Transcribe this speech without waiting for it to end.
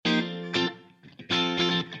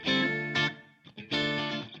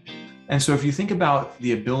And so if you think about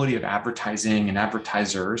the ability of advertising and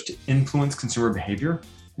advertisers to influence consumer behavior,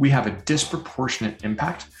 we have a disproportionate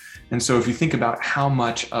impact. And so if you think about how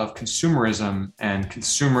much of consumerism and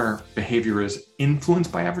consumer behavior is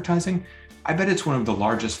influenced by advertising, I bet it's one of the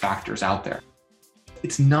largest factors out there.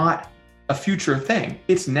 It's not a future thing,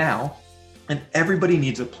 it's now. And everybody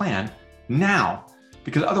needs a plan now,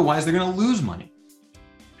 because otherwise they're going to lose money.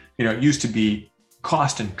 It used to be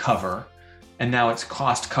cost and cover, and now it's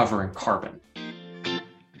cost, cover, and carbon.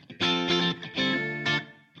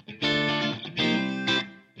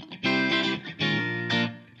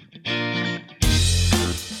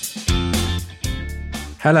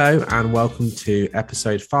 Hello and welcome to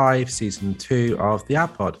episode 5, season 2 of the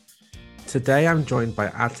Ad Pod. Today I'm joined by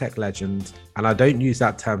AdTech legend, and I don't use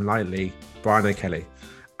that term lightly, Brian O'Kelly.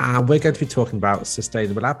 And we're going to be talking about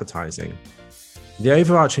sustainable advertising. The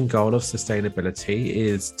overarching goal of sustainability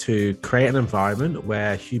is to create an environment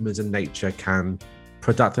where humans and nature can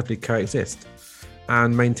productively coexist.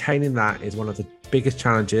 And maintaining that is one of the biggest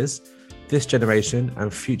challenges this generation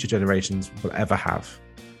and future generations will ever have.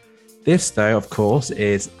 This, though, of course,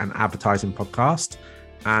 is an advertising podcast,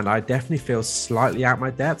 and I definitely feel slightly out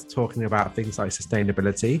my depth talking about things like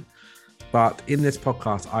sustainability. But in this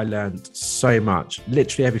podcast, I learned so much.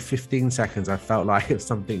 Literally every 15 seconds, I felt like it was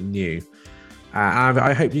something new. And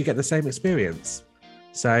I hope you get the same experience.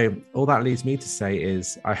 So all that leaves me to say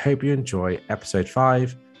is I hope you enjoy episode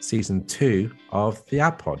 5, season 2 of the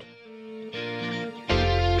Ad Pod.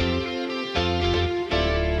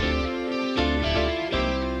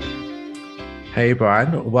 Hey,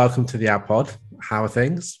 Brian, welcome to the Ad Pod. How are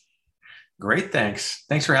things? Great, thanks.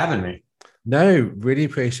 Thanks for having me. No, really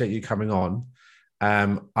appreciate you coming on.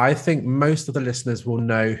 I think most of the listeners will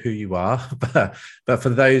know who you are, but for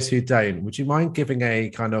those who don't, would you mind giving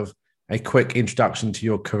a quick introduction to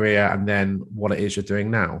your career and then what it is you're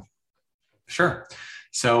doing now? Sure.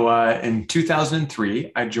 So in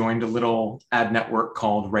 2003, I joined a little ad network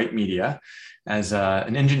called Right Media as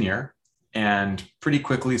an engineer, and pretty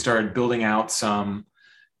quickly started building out some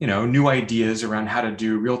new ideas around how to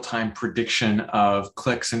do real-time prediction of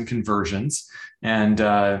clicks and conversions,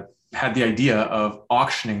 and had the idea of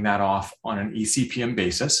auctioning that off on an eCPM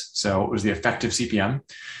basis. So it was the effective CPM.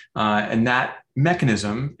 And that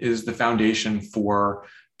mechanism is the foundation for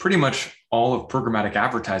pretty much all of programmatic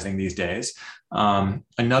advertising these days.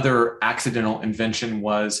 Another accidental invention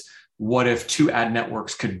was, what if two ad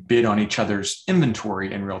networks could bid on each other's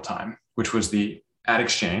inventory in real time, which was the ad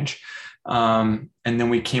exchange. And then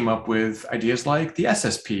we came up with ideas like the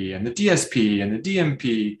SSP and the DSP and the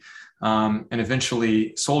DMP, and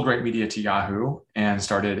eventually sold Right Media to Yahoo and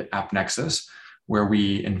started AppNexus, where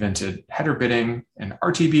we invented header bidding and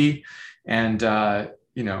RTB. And, I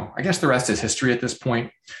guess the rest is history at this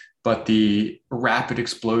point, but the rapid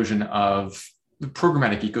explosion of the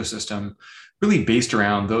programmatic ecosystem really based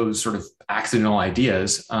around those sort of accidental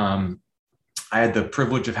ideas. I had the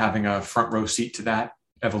privilege of having a front row seat to that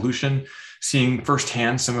evolution, seeing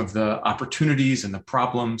firsthand some of the opportunities and the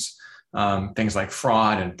problems, things like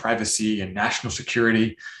fraud and privacy and national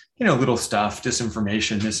security, little stuff,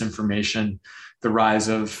 disinformation, misinformation, the rise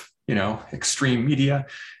of, extreme media.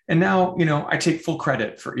 And now, I take full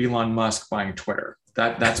credit for Elon Musk buying Twitter.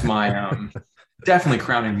 That's my definitely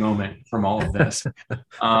crowning moment from all of this.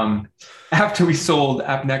 After we sold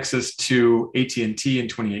AppNexus to AT&T in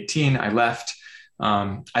 2018, I left.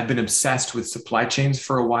 I've been obsessed with supply chains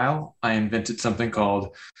for a while. I invented something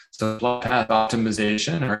called supply path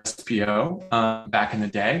optimization, or SPO, back in the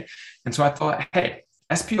day. And so I thought, hey,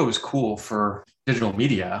 SPO is cool for digital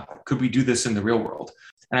media. Could we do this in the real world?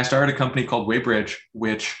 And I started a company called Waybridge,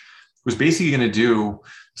 which was basically going to do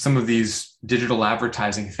some of these digital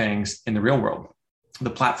advertising things in the real world.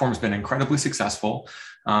 The platform's been incredibly successful.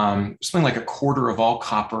 Something like a quarter of all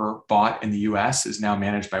copper bought in the US is now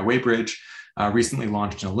managed by Waybridge. Recently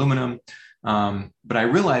launched in aluminum. But I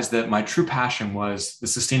realized that my true passion was the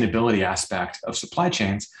sustainability aspect of supply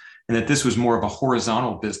chains, and that this was more of a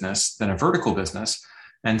horizontal business than a vertical business.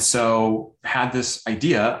 And so had this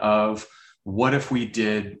idea of, what if we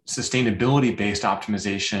did sustainability-based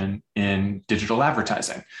optimization in digital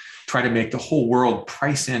advertising? Try to make the whole world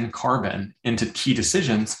price in carbon into key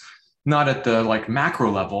decisions, not at the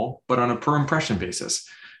macro level, but on a per impression basis.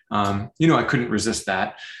 I couldn't resist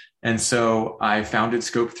that. And so I founded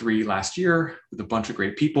Scope 3 last year with a bunch of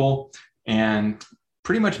great people, and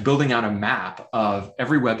pretty much building out a map of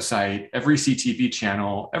every website, every CTV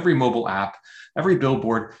channel, every mobile app, every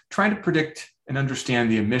billboard, trying to predict and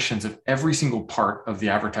understand the emissions of every single part of the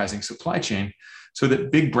advertising supply chain, so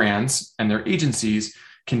that big brands and their agencies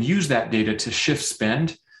can use that data to shift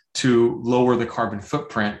spend to lower the carbon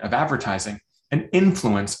footprint of advertising and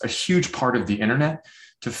influence a huge part of the internet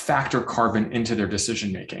to factor carbon into their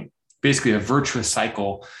decision making. Basically, a virtuous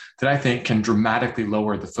cycle that I think can dramatically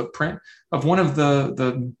lower the footprint of one of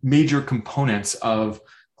the major components of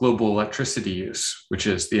global electricity use, which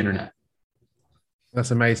is the internet.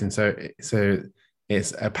 That's amazing. So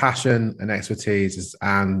it's a passion and expertise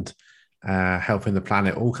and helping the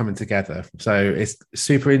planet all coming together. So it's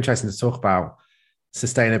super interesting to talk about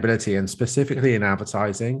sustainability and specifically in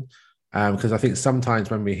advertising, because I think sometimes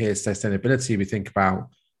when we hear sustainability, we think about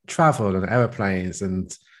travel and airplanes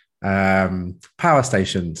and power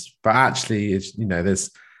stations, but actually,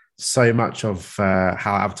 there's so much of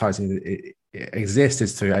how advertising exists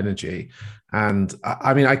is through energy. And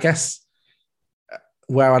I mean, I guess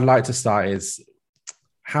where I'd like to start is,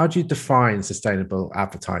 how do you define sustainable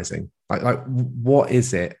advertising? Like what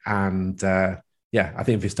is it? And I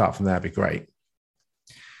think if you start from there, it'd be great.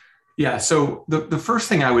 Yeah. So the first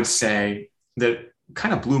thing I would say that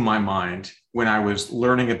kind of blew my mind when I was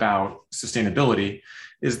learning about sustainability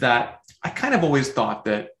is that I kind of always thought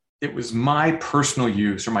that it was my personal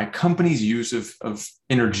use or my company's use of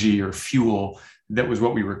energy or fuel that was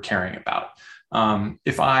what we were caring about.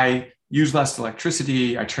 If I use less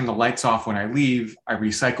electricity, I turn the lights off when I leave, I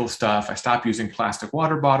recycle stuff, I stop using plastic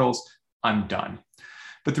water bottles, I'm done.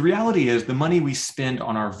 But the reality is the money we spend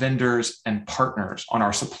on our vendors and partners, on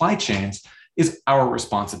our supply chains, is our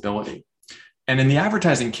responsibility. And in the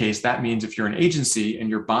advertising case, that means if you're an agency and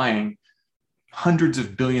you're buying hundreds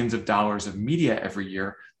of billions of dollars of media every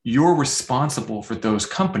year, you're responsible for those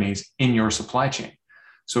companies in your supply chain.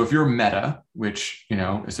 So if you're Meta, which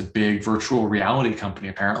is a big virtual reality company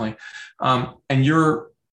apparently, and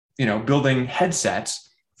you're building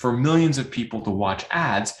headsets for millions of people to watch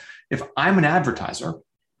ads, if I'm an advertiser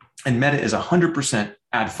and Meta is 100%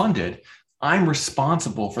 ad funded, I'm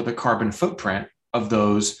responsible for the carbon footprint of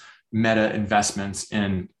those Meta investments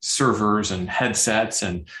in servers and headsets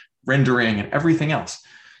and rendering and everything else.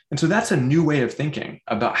 And so that's a new way of thinking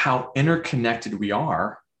about how interconnected we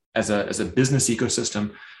are as a business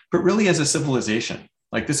ecosystem, but really as a civilization.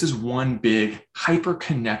 Like, this is one big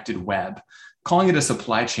hyper-connected web. Calling it a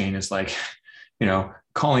supply chain is like,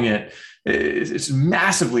 calling it's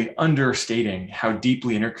massively understating how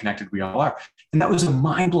deeply interconnected we all are. And that was a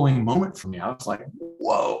mind-blowing moment for me. I was like,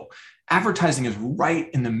 whoa, advertising is right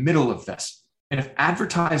in the middle of this. And if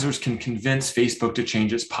advertisers can convince Facebook to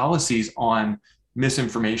change its policies on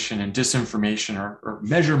misinformation and disinformation or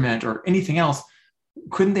measurement or anything else,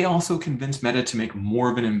 couldn't they also convince Meta to make more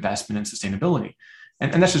of an investment in sustainability?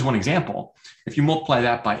 And that's just one example. If you multiply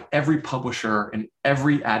that by every publisher and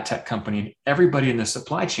every ad tech company and everybody in the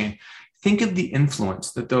supply chain, think of the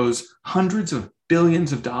influence that those hundreds of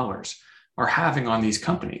billions of dollars are having on these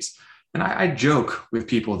companies. And I joke with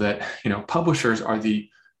people that, publishers are the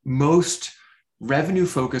most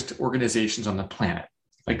revenue-focused organizations on the planet.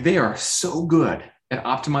 Like, they are so good at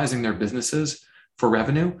optimizing their businesses for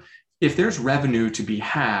revenue. If there's revenue to be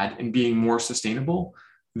had in being more sustainable,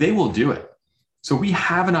 they will do it. So we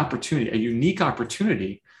have an opportunity, a unique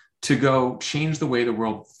opportunity, to go change the way the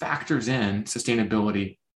world factors in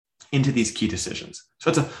sustainability into these key decisions. So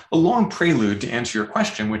it's a long prelude to answer your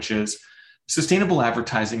question, which is sustainable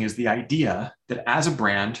advertising is the idea that as a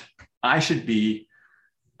brand, I should be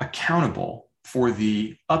accountable for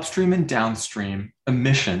the upstream and downstream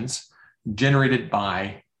emissions generated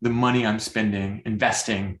by the money I'm spending,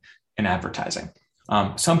 investing in advertising.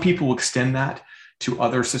 Some people will extend that to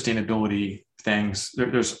other sustainability things.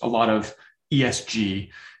 There's a lot of ESG,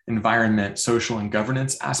 environment, social, and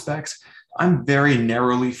governance aspects. I'm very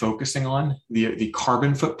narrowly focusing on the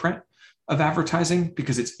carbon footprint of advertising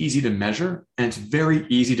because it's easy to measure and it's very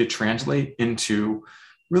easy to translate into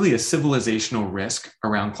really a civilizational risk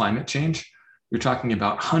around climate change. You're talking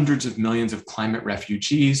about hundreds of millions of climate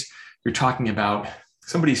refugees. You're talking about,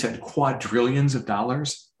 somebody said, quadrillions of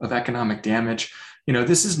dollars of economic damage.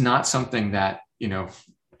 This is not something that,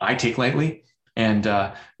 I take lightly. And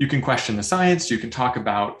you can question the science. You can talk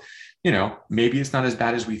about, maybe it's not as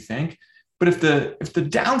bad as we think. But if the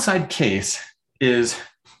downside case is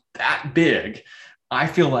that big, I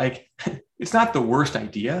feel like it's not the worst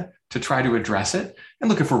idea to try to address it. And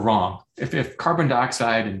look, if we're wrong, if carbon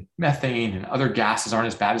dioxide and methane and other gases aren't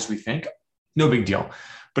as bad as we think, no big deal.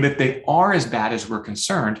 But if they are as bad as we're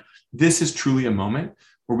concerned, this is truly a moment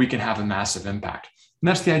where we can have a massive impact. And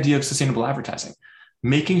that's the idea of sustainable advertising,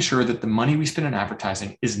 making sure that the money we spend on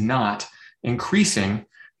advertising is not increasing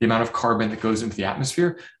the amount of carbon that goes into the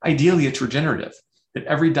atmosphere. Ideally, it's regenerative, that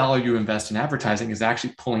every dollar you invest in advertising is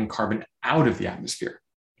actually pulling carbon out of the atmosphere.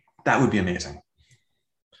 That would be amazing.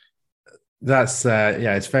 That's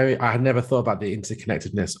yeah, it's very. I had never thought about the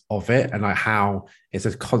interconnectedness of it and like how it's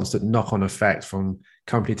a constant knock-on effect from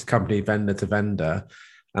company to company, vendor to vendor.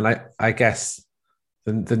 And I guess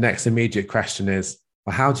the next immediate question is,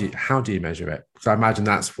 well, how do you measure it? Because I imagine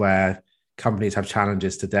that's where companies have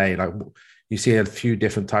challenges today. Like you see a few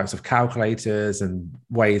different types of calculators and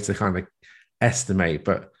ways to kind of estimate,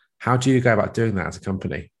 but how do you go about doing that as a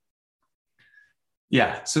company?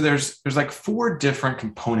 Yeah. So there's like four different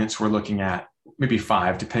components we're looking at, maybe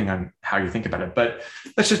five, depending on how you think about it. But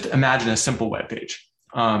let's just imagine a simple web page.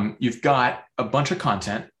 You've got a bunch of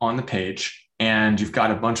content on the page, and you've got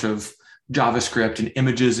a bunch of JavaScript and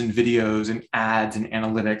images and videos and ads and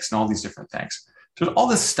analytics and all these different things. So there's all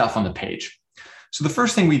this stuff on the page. So the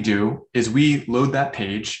first thing we do is we load that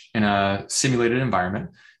page in a simulated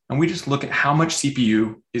environment, and we just look at how much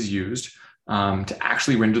CPU is used to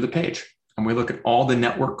actually render the page. And we look at all the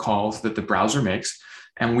network calls that the browser makes,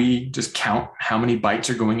 and we just count how many bytes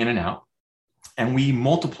are going in and out. And we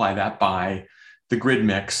multiply that by the grid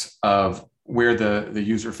mix of where the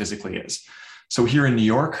user physically is. So here in New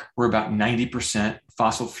York, we're about 90%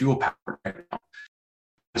 fossil fuel powered right now.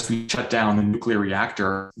 As we shut down the nuclear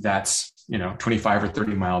reactor that's 25 or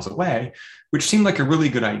 30 miles away, which seemed like a really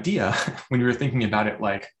good idea when you were thinking about it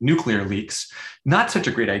like nuclear leaks. Not such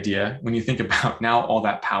a great idea when you think about now all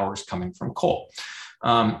that power is coming from coal.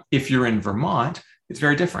 If you're in Vermont, it's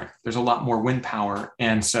very different. There's a lot more wind power.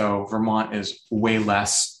 And so Vermont is way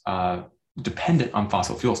less dependent on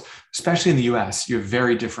fossil fuels, especially in the US. You have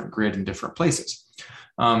very different grid in different places.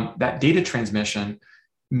 That data transmission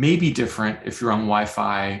may be different if you're on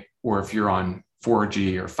Wi-Fi or if you're on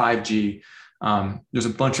 4G or 5G. There's a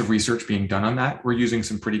bunch of research being done on that. We're using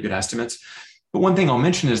some pretty good estimates. But one thing I'll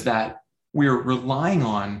mention is that we're relying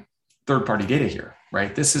on third-party data here,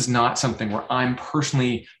 right? This is not something where I'm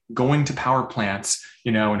personally going to power plants,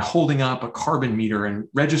 and holding up a carbon meter and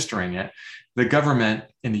registering it. The government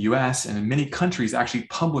in the US and in many countries actually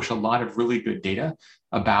publish a lot of really good data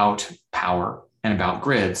about power and about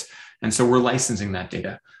grids. And so we're licensing that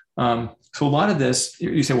data. So a lot of this,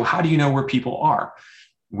 you say, well, how do you know where people are?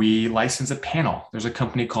 We license a panel. There's a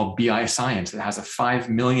company called BI Science that has a 5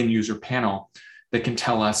 million user panel that can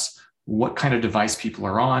tell us what kind of device people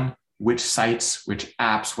are on, which sites, which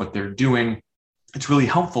apps, what they're doing. It's really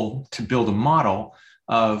helpful to build a model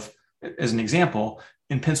of, as an example,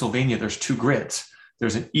 in Pennsylvania, there's two grids.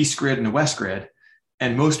 There's an east grid and a west grid.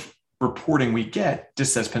 And most reporting we get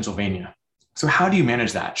just says Pennsylvania. So how do you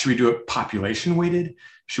manage that? Should we do it population weighted?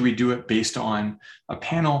 Should we do it based on a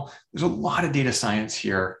panel? There's a lot of data science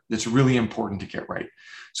here that's really important to get right.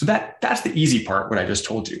 So that's the easy part, what I just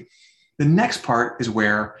told you. The next part is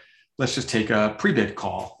where, let's just take a pre-bid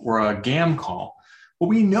call or a GAM call. Well,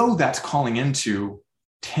 we know that's calling into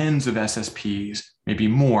tens of SSPs, maybe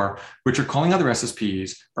more, which are calling other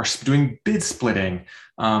SSPs, are doing bid splitting,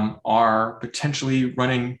 are potentially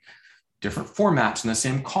running different formats in the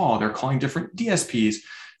same call. They're calling different DSPs.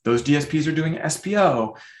 Those DSPs are doing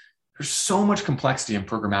SPO. There's so much complexity in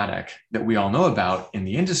programmatic that we all know about in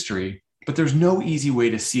the industry, but there's no easy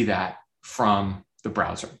way to see that from the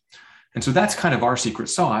browser. And so that's kind of our secret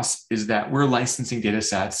sauce, is that we're licensing data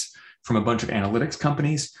sets from a bunch of analytics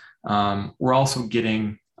companies. We're also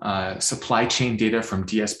getting supply chain data from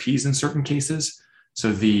DSPs in certain cases.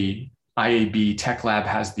 So the IAB Tech Lab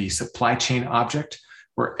has the supply chain object,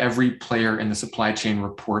 where every player in the supply chain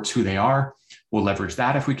reports who they are. We'll leverage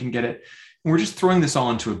that if we can get it. And we're just throwing this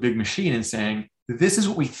all into a big machine and saying, this is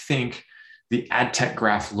what we think the ad tech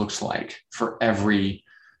graph looks like for every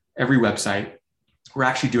website. We're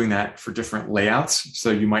actually doing that for different layouts.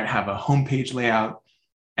 So you might have a homepage layout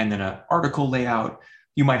and then an article layout.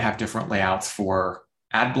 You might have different layouts for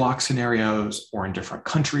ad block scenarios or in different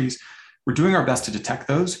countries. We're doing our best to detect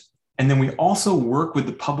those. And then we also work with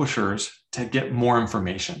the publishers to get more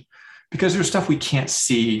information, because there's stuff we can't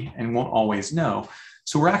see and won't always know.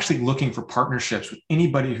 So we're actually looking for partnerships with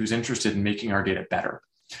anybody who's interested in making our data better.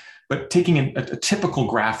 But taking a typical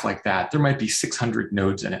graph like that, there might be 600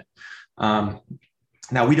 nodes in it.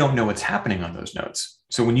 Now, we don't know what's happening on those nodes.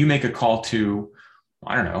 So when you make a call to,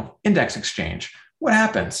 I don't know, Index Exchange, what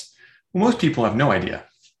happens? Well, most people have no idea.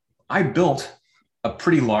 I built a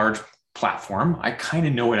pretty large platform. I kind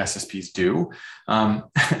of know what SSPs do. I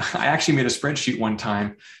actually made a spreadsheet one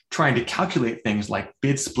time trying to calculate things like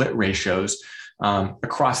bid split ratios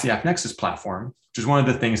across the AppNexus platform, which is one of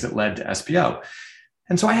the things that led to SPO.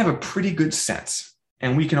 And so I have a pretty good sense.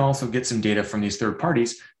 And we can also get some data from these third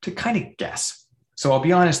parties to kind of guess. So I'll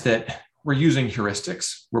be honest that we're using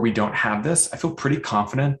heuristics where we don't have this. I feel pretty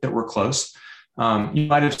confident that we're close. You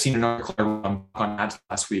might have seen an article on ads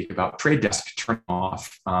last week about Trade Desk turning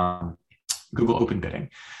off Google Open Bidding.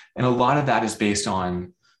 And a lot of that is based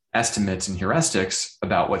on estimates and heuristics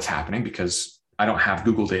about what's happening, because I don't have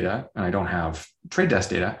Google data and I don't have Trade Desk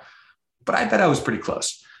data, but I bet I was pretty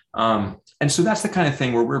close. And so that's the kind of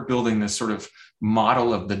thing where we're building this sort of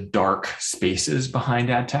model of the dark spaces behind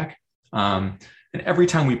ad tech. And every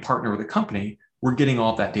time we partner with a company, we're getting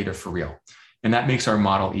all of that data for real. And that makes our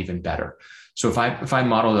model even better. So if I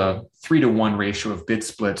model a 3-to-1 ratio of bid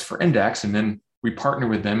splits for Index, and then we partner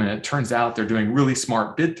with them and it turns out they're doing really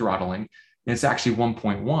smart bid throttling, and it's actually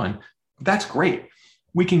 1.1, that's great.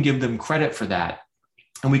 We can give them credit for that,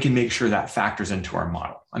 and we can make sure that factors into our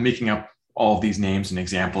model. I'm making up all of these names and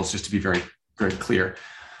examples just to be very, very clear.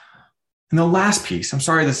 And the last piece, I'm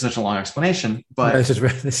sorry this is such a long explanation, but no,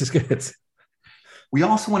 this is good. We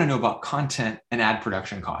also want to know about content and ad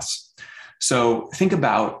production costs. So think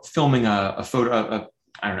about filming a photo,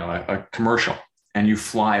 a commercial, and you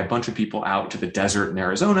fly a bunch of people out to the desert in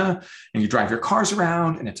Arizona and you drive your cars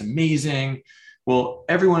around and it's amazing. Well,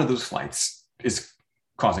 every one of those flights is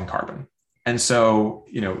causing carbon. And so,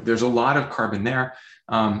 there's a lot of carbon there.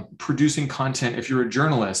 Producing content, if you're a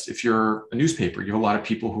journalist, if you're a newspaper, you have a lot of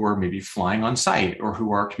people who are maybe flying on site or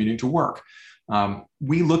who are commuting to work.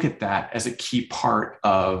 We look at that as a key part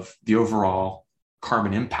of the overall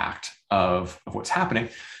carbon impact of what's happening.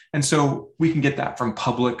 And so we can get that from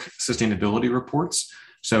public sustainability reports.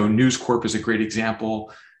 So News Corp is a great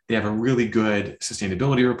example. They have a really good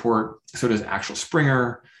sustainability report. So does Axel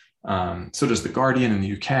Springer. So does The Guardian in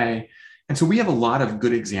the UK. And so we have a lot of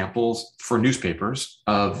good examples for newspapers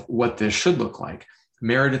of what this should look like.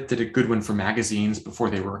 Meredith did a good one for magazines before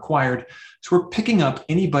they were acquired. So we're picking up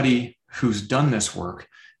anybody who's done this work,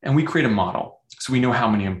 and we create a model. So we know how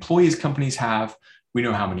many employees companies have. We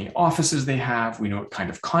know how many offices they have. We know what kind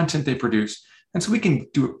of content they produce. And so we can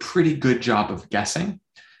do a pretty good job of guessing.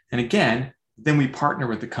 And again, then we partner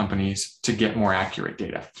with the companies to get more accurate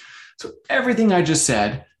data. So everything I just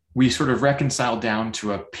said, we sort of reconcile down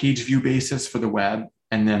to a page view basis for the web,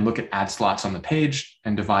 and then look at ad slots on the page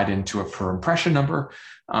and divide into a per impression number.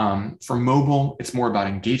 For mobile, it's more about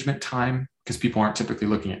engagement time because people aren't typically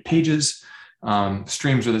looking at pages.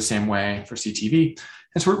 Streams are the same way for CTV.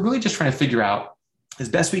 And so we're really just trying to figure out, as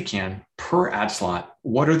best we can, per ad slot,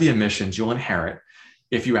 what are the emissions you'll inherit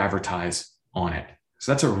if you advertise on it?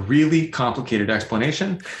 So that's a really complicated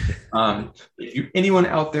explanation. If anyone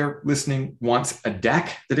out there listening wants a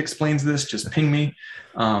deck that explains this, just ping me.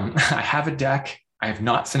 I have a deck. I have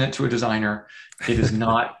not sent it to a designer. It is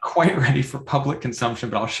not quite ready for public consumption,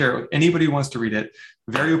 but I'll share it with anybody who wants to read it.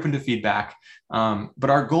 Very open to feedback. But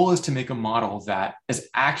our goal is to make a model that as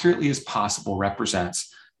accurately as possible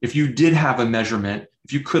represents, if you did have a measurement,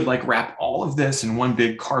 if you could wrap all of this in one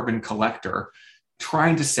big carbon collector,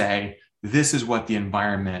 trying to say, this is what the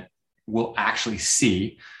environment will actually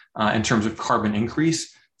see in terms of carbon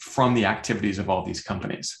increase from the activities of all these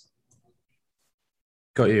companies.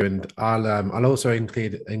 Got you. And I'll also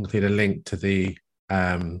include a link to the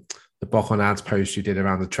Bock on Ads post you did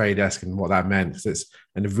around the Trade Desk and what that meant. It's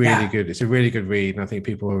a really good read. And I think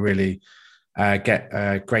people will really get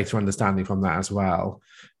a greater understanding from that as well.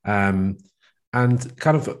 And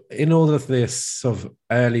kind of in all of this sort of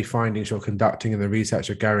early findings you're conducting and the research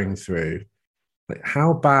you're going through,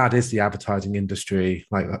 how bad is the advertising industry,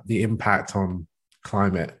 the impact on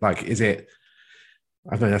climate? Is it,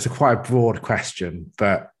 I don't know, that's quite a broad question,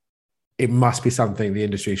 but it must be something the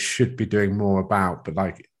industry should be doing more about. But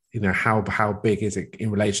how big is it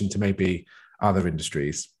in relation to maybe other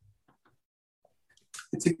industries?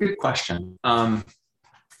 It's a good question.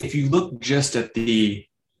 If you look just at the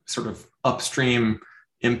sort of upstream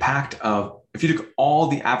impact of, if you took all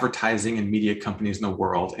the advertising and media companies in the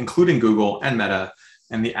world, including Google and Meta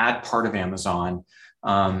and the ad part of Amazon,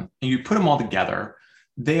 and you put them all together,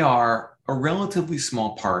 they are a relatively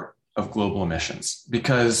small part of global emissions.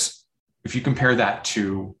 Because if you compare that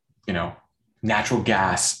to, natural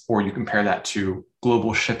gas, or you compare that to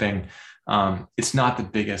global shipping, it's not the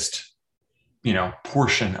biggest,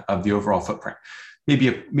 portion of the overall footprint.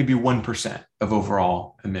 Maybe 1% of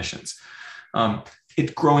overall emissions.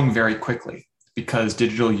 It's growing very quickly because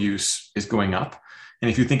digital use is going up. And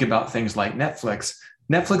if you think about things like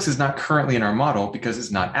Netflix is not currently in our model because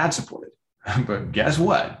it's not ad supported. But guess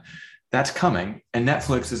what? That's coming. And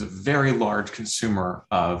Netflix is a very large consumer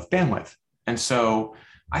of bandwidth. And so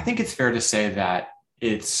I think it's fair to say that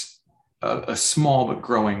it's a small but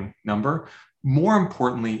growing number. More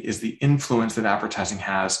importantly is the influence that advertising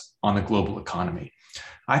has on the global economy.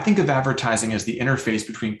 I think of advertising as the interface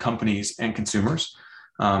between companies and consumers.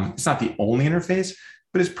 It's not the only interface,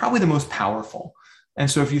 but it's probably the most powerful. And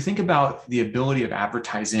so if you think about the ability of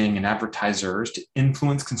advertising and advertisers to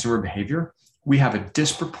influence consumer behavior, we have a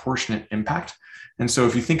disproportionate impact. And so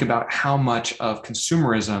if you think about how much of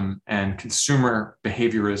consumerism and consumer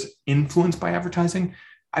behavior is influenced by advertising,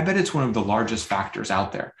 I bet it's one of the largest factors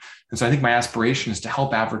out there. And so I think my aspiration is to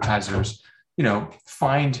help advertisers,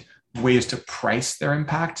 find ways to price their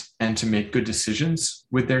impact and to make good decisions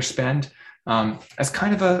with their spend, as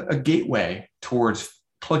kind of a gateway towards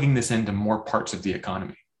plugging this into more parts of the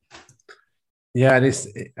economy. Yeah,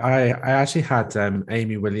 I actually had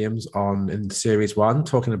Amy Williams on in series 1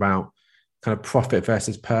 talking about kind of profit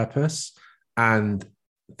versus purpose. And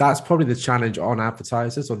that's probably the challenge on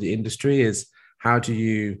advertisers or the industry is how do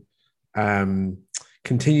you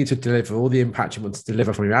continue to deliver all the impact you want to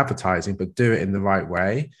deliver from your advertising, but do it in the right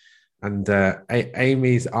way. And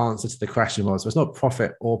Amy's answer to the question was, well, it's not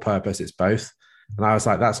profit or purpose, it's both. And I was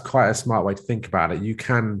like, that's quite a smart way to think about it. You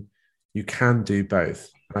can do both.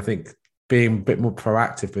 And I think being a bit more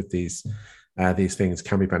proactive with these things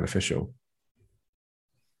can be beneficial.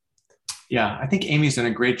 Yeah, I think Amy's done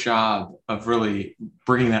a great job of really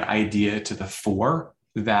bringing that idea to the fore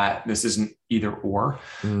that this isn't either or.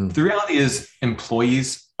 The reality is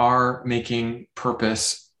employees are making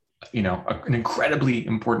purpose, an incredibly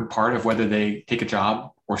important part of whether they take a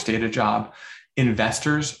job or stay at a job.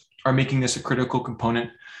 Investors are making this a critical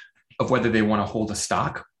component of whether they want to hold a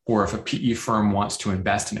stock or if a PE firm wants to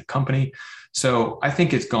invest in a company. So I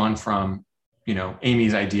think it's gone from,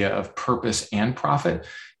 Amy's idea of purpose and profit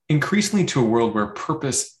increasingly to a world where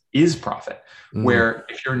purpose is profit, where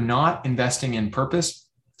if you're not investing in purpose,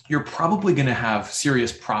 you're probably going to have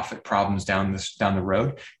serious profit problems down the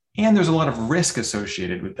road. And there's a lot of risk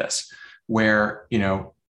associated with this, where,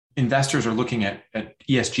 investors are looking at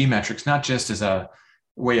ESG metrics, not just as a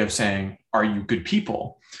way of saying, are you good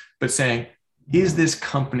people, but saying, is this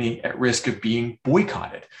company at risk of being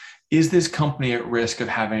boycotted? Is this company at risk of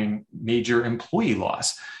having major employee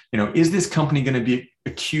loss? Is this company going to be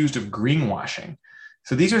accused of greenwashing?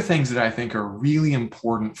 So these are things that I think are really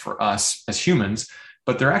important for us as humans,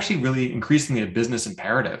 but they're actually really increasingly a business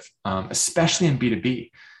imperative, especially in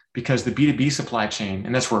B2B, because the B2B supply chain,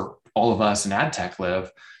 and that's where all of us in ad tech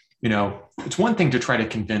live, it's one thing to try to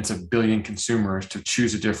convince 1 billion consumers to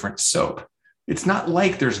choose a different soap. It's not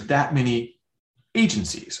like there's that many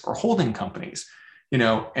agencies or holding companies,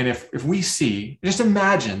 and if we see, just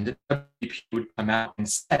imagine that WPP would come out and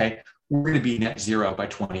say, we're going to be net zero by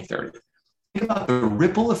 2030. Think about the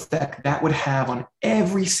ripple effect that would have on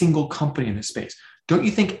every single company in this space. Don't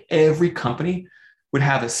you think every company would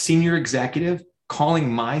have a senior executive calling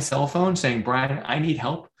my cell phone saying, Brian, I need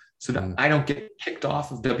help so that I don't get kicked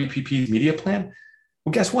off of WPP's media plan?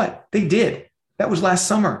 Well, guess what? They did. That was last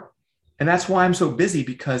summer. And that's why I'm so busy,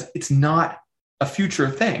 because it's not a future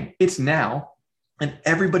thing. It's now. And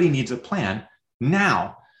everybody needs a plan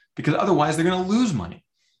now, because otherwise they're going to lose money.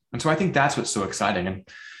 And so I think that's what's so exciting. And,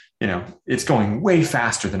 it's going way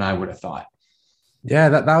faster than I would have thought. Yeah,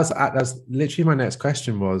 that was literally my next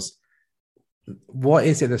question was, what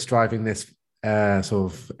is it that's driving this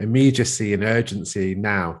sort of immediacy and urgency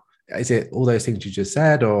now? Is it all those things you just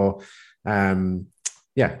said, or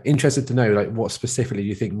interested to know what specifically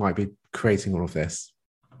you think might be creating all of this?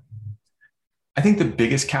 I think the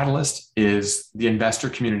biggest catalyst is the investor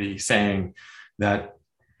community saying that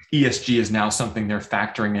ESG is now something they're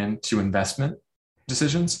factoring into investment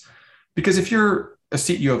decisions. Because if you're a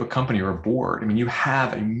CEO of a company or a board, you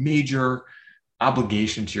have a major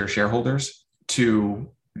obligation to your shareholders to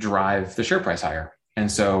drive the share price higher. And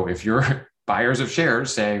so if your buyers of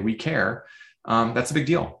shares say, we care, that's a big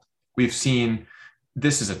deal. We've seen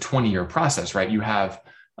this is a 20-year process, right? You have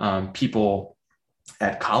people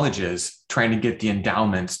at colleges trying to get the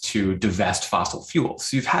endowments to divest fossil fuels.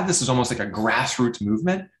 So you've had this as almost like a grassroots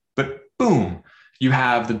movement, but boom, you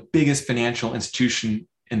have the biggest financial institution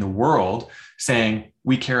in the world saying,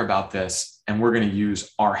 we care about this and we're going to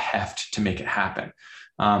use our heft to make it happen.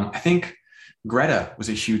 I think Greta was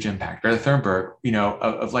a huge impact, Greta Thunberg,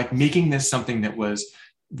 of making this something that was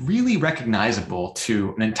really recognizable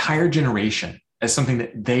to an entire generation as something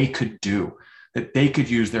that they could do, that they could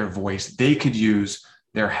use their voice, they could use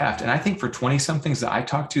their heft. And I think for 20 somethings that I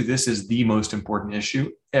talk to, this is the most important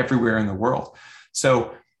issue everywhere in the world.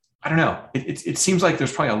 So I don't know, it seems like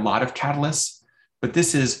there's probably a lot of catalysts, but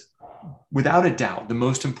this is without a doubt the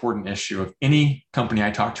most important issue of any company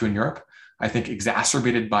I talk to in Europe. I think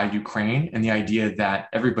exacerbated by Ukraine and the idea that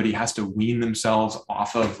everybody has to wean themselves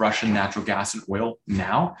off of Russian natural gas and oil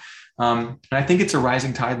now. And I think it's a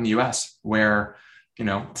rising tide in the US where,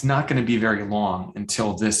 it's not going to be very long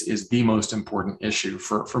until this is the most important issue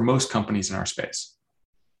for most companies in our space.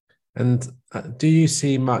 And do you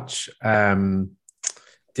see much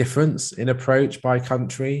difference in approach by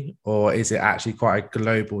country, or is it actually quite a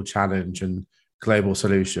global challenge and global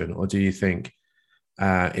solution? Or do you think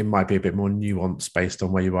it might be a bit more nuanced based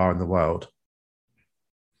on where you are in the world?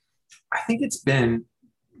 I think it's been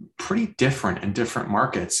pretty different in different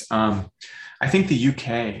markets. I think the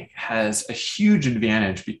UK has a huge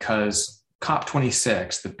advantage because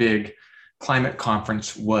COP26, the big climate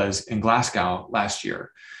conference, was in Glasgow last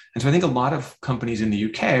year. And so I think a lot of companies in the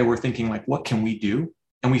UK were thinking, like, what can we do?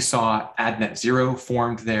 And we saw AdNet Zero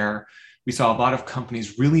formed there. We saw a lot of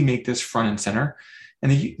companies really make this front and center.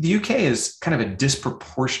 And the UK is kind of a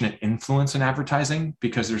disproportionate influence in advertising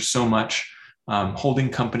because there's so much holding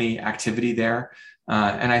company activity there.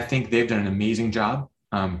 And I think they've done an amazing job.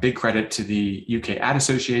 Big credit to the UK Ad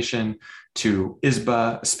Association, to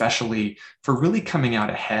ISBA especially, for really coming out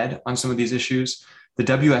ahead on some of these issues. The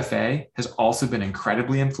WFA has also been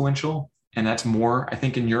incredibly influential, and that's more, I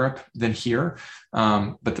think, in Europe than here.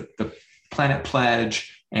 But the Planet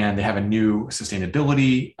Pledge, and they have a new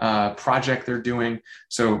sustainability project they're doing.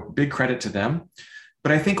 So big credit to them.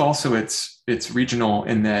 But I think also it's regional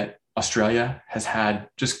in that Australia has had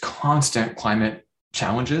just constant climate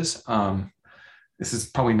challenges. This is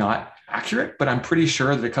probably not accurate, but I'm pretty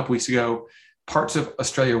sure that a couple weeks ago, parts of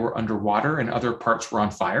Australia were underwater and other parts were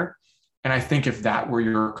on fire. And I think if that were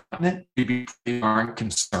your continent, you'd be pretty darn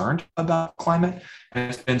concerned about climate. And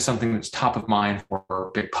it's been something that's top of mind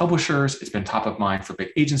for big publishers. It's been top of mind for big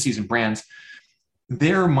agencies and brands.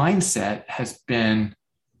 Their mindset has been,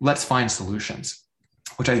 let's find solutions,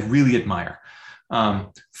 which I really admire.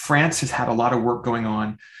 France has had a lot of work going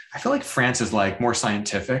on. I feel like France is like more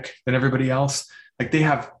scientific than everybody else. Like they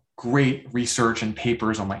have great research and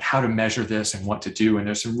papers on like how to measure this and what to do. And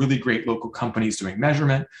there's some really great local companies doing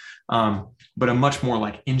measurement, but a much more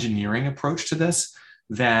like engineering approach to this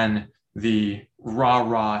than the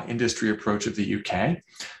raw industry approach of the UK.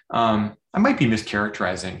 I might be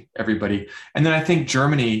mischaracterizing everybody. And then I think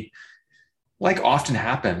Germany, like often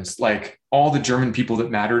happens, like all the German people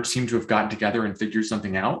that mattered seem to have gotten together and figured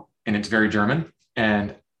something out, and it's very German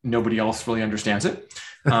and nobody else really understands it.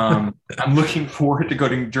 I'm looking forward to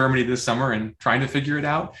going to Germany this summer and trying to figure it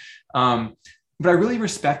out. But I really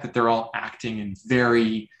respect that they're all acting in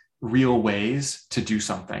very real ways to do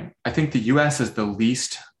something. I think the US is the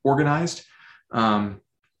least organized. I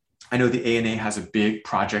know the ANA has a big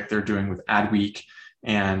project they're doing with Adweek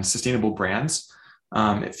and sustainable brands.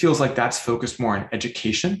 It feels like that's focused more on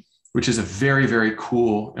education, which is a very, very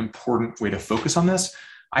cool, important way to focus on this.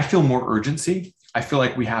 I feel more urgency. I feel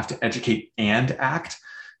like we have to educate and act.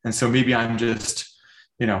 And so maybe I'm just,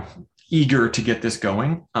 eager to get this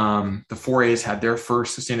going. The 4As had their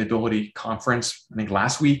first sustainability conference, I think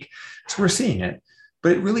last week. So we're seeing it,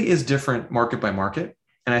 but it really is different market by market.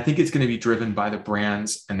 And I think it's going to be driven by the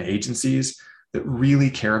brands and the agencies that really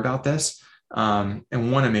care about this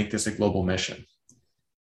and want to make this a global mission.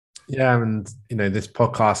 Yeah, and this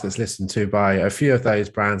podcast gets listened to by a few of those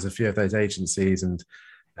brands, a few of those agencies, and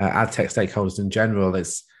ad tech stakeholders in general.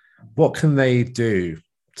 It's what can they do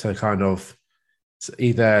to kind of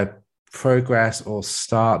either progress or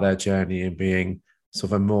start their journey in being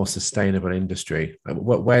sort of a more sustainable industry?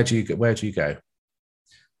 Where do you go?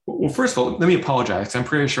 Well, first of all, let me apologize. I'm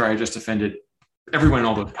pretty sure I just offended everyone in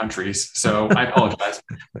all those countries, so I apologize.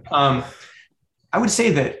 I would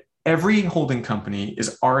say that every holding company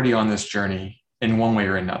is already on this journey in one way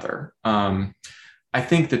or another. I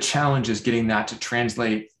think the challenge is getting that to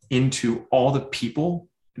translate into all the people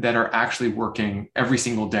that are actually working every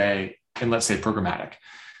single day in, let's say, programmatic.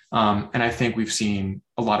 And I think we've seen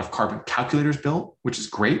a lot of carbon calculators built, which is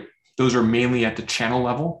great. Those are mainly at the channel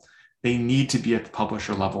level. They need to be at the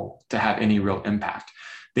publisher level to have any real impact.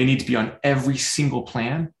 They need to be on every single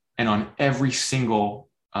plan and on every single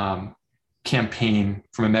campaign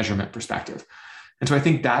from a measurement perspective. And so I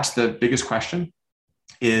think that's the biggest question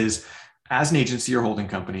is, as an agency or holding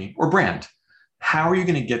company or brand, how are you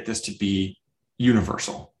going to get this to be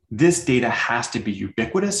universal? This data has to be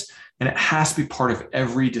ubiquitous and it has to be part of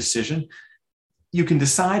every decision. You can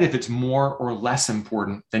decide if it's more or less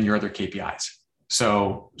important than your other KPIs.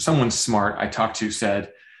 So someone smart I talked to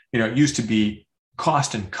said, it used to be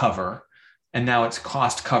cost and cover, and now it's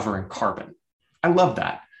cost, cover, and carbon. I love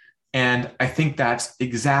that. And I think that's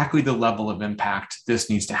exactly the level of impact this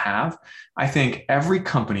needs to have. I think every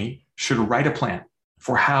company should write a plan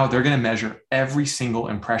for how they're going to measure every single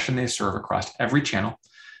impression they serve across every channel.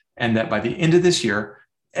 And that by the end of this year,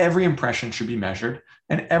 every impression should be measured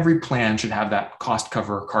and every plan should have that cost,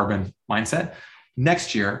 cover, carbon mindset.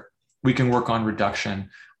 Next year, we can work on reduction.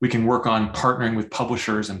 We can work on partnering with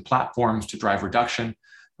publishers and platforms to drive reduction.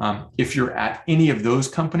 If you're at any of those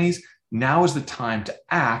companies, now is the time to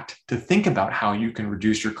act, to think about how you can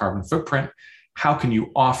reduce your carbon footprint. How can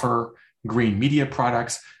you offer green media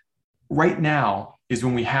products? Right now is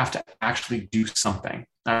when we have to actually do something.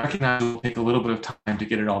 I recognize it will take a little bit of time to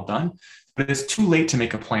get it all done, but it's too late to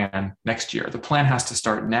make a plan next year. The plan has to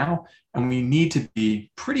start now, and we need to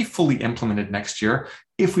be pretty fully implemented next year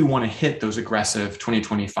if we want to hit those aggressive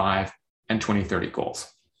 2025 and 2030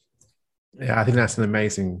 goals. Yeah, I think that's an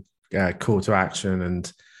amazing call to action,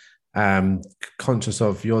 and conscious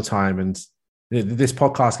of your time. And this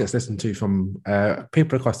podcast gets listened to from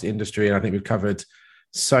people across the industry, and I think we've covered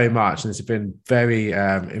so much, and it's been very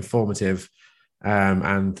informative,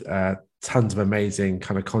 and tons of amazing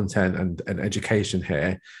kind of content and education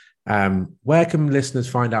here. Where can listeners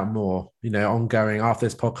find out more, ongoing after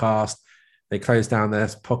this podcast? They close down their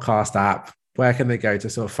podcast app. Where can they go to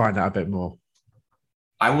sort of find out a bit more?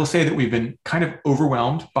 I will say that we've been kind of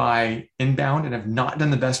overwhelmed by inbound and have not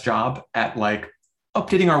done the best job at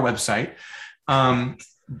updating our website.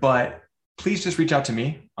 But please just reach out to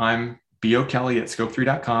me. I'm B.O. Kelly at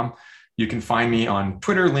scope3.com. You can find me on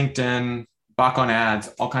Twitter, LinkedIn, Bach on Ads,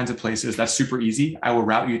 all kinds of places. That's super easy. I will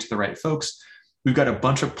route you to the right folks. We've got a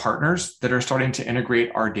bunch of partners that are starting to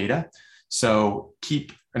integrate our data. So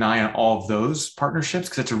keep an eye on all of those partnerships,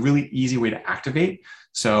 because it's a really easy way to activate.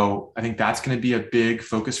 So I think that's going to be a big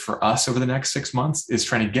focus for us over the next 6 months, is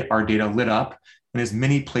trying to get our data lit up in as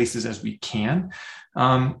many places as we can.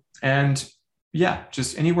 And yeah,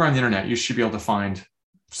 just anywhere on the internet, you should be able to find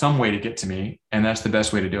some way to get to me. And that's the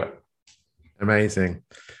best way to do it. Amazing.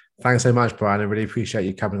 Thanks so much, Brian. I really appreciate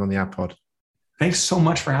you coming on the Ad Pod. Thanks so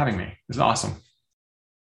much for having me. It was awesome.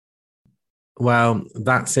 Well,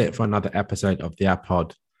 that's it for another episode of the Ad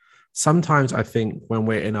Pod. Sometimes I think when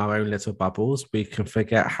we're in our own little bubbles, we can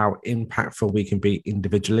forget how impactful we can be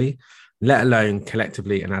individually, let alone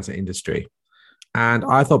collectively and as an industry. And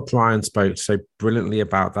I thought Brian spoke so brilliantly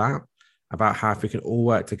about that, about how if we can all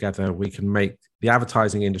work together, we can make the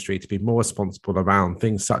advertising industry to be more responsible around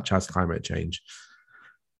things such as climate change.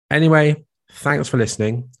 Anyway, thanks for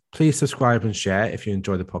listening. Please subscribe and share if you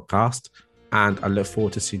enjoy the podcast, and I look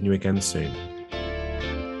forward to seeing you again soon.